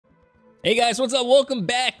Hey guys, what's up? Welcome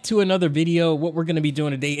back to another video. What we're going to be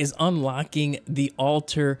doing today is unlocking the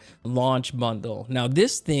Altar launch bundle. Now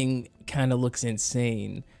this thing kind of looks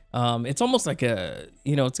insane. It's almost like a,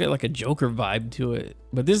 it's got like a Joker vibe to it,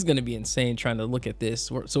 but this is going to be insane trying to look at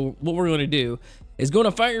this. So what we're going to do is go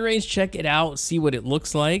to firing range, check it out, see what it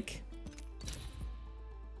looks like.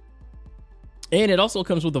 And it also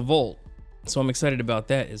comes with a Volt. So I'm excited about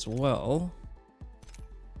that as well.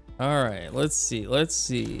 All right, let's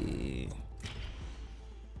see.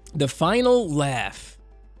 The final laugh.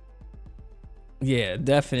 Yeah,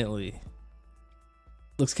 definitely.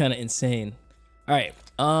 Looks kind of insane. All right,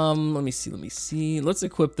 let me see. Let's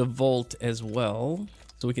equip the Volt as well,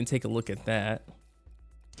 so we can take a look at that.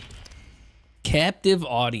 Captive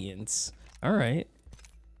audience. All right,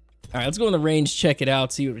 let's go in the range, check it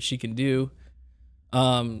out, see what she can do.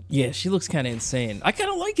 Yeah, she looks kind of insane. I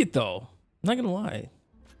kind of like it though, I'm not gonna lie.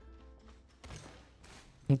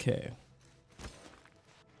 Okay.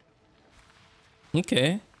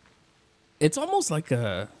 It's almost like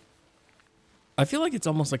a, I feel like it's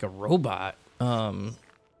almost like a robot.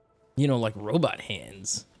 Like robot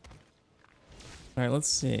hands. All right, let's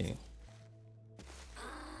see.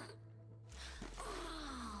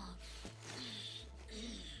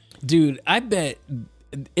 Dude, I bet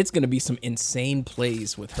it's gonna be some insane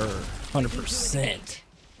plays with her, 100%.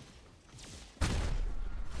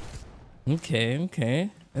 Okay.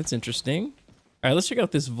 That's interesting. All right, let's check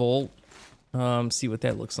out this Volt. See what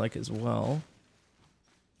that looks like as well.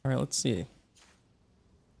 All right, let's see.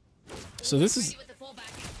 So this is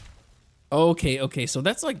okay. So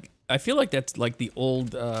that's like, I feel like that's like the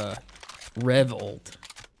old Rev ult.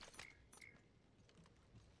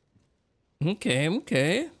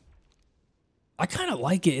 Okay. I kind of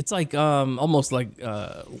like it. It's like almost like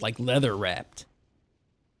leather wrapped.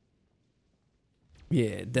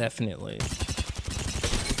 Yeah, definitely.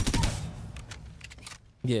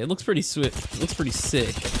 Yeah, it looks pretty sweet. It looks pretty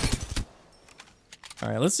sick. All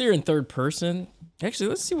right, let's see her in third person. Actually,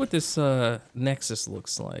 let's see what this Nexus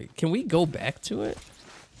looks like. Can we go back to it?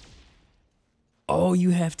 Oh,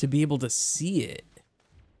 you have to be able to see it.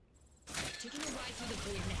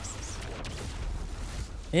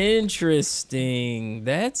 Interesting.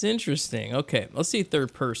 That's interesting. Okay, let's see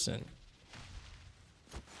third person.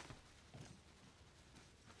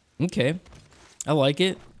 Okay, I like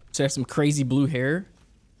it. So have some crazy blue hair.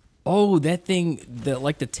 Oh, that thing,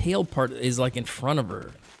 like the tail part is like in front of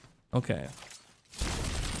her. Okay.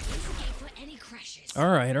 All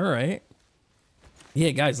right.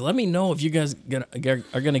 Yeah, guys, let me know if you guys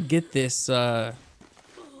are gonna get this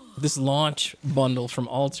this launch bundle from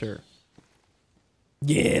Altar.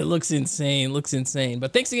 Yeah, it looks insane.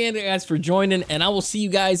 But thanks again, guys, for joining, and I will see you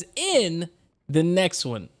guys in the next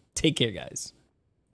one. Take care, guys.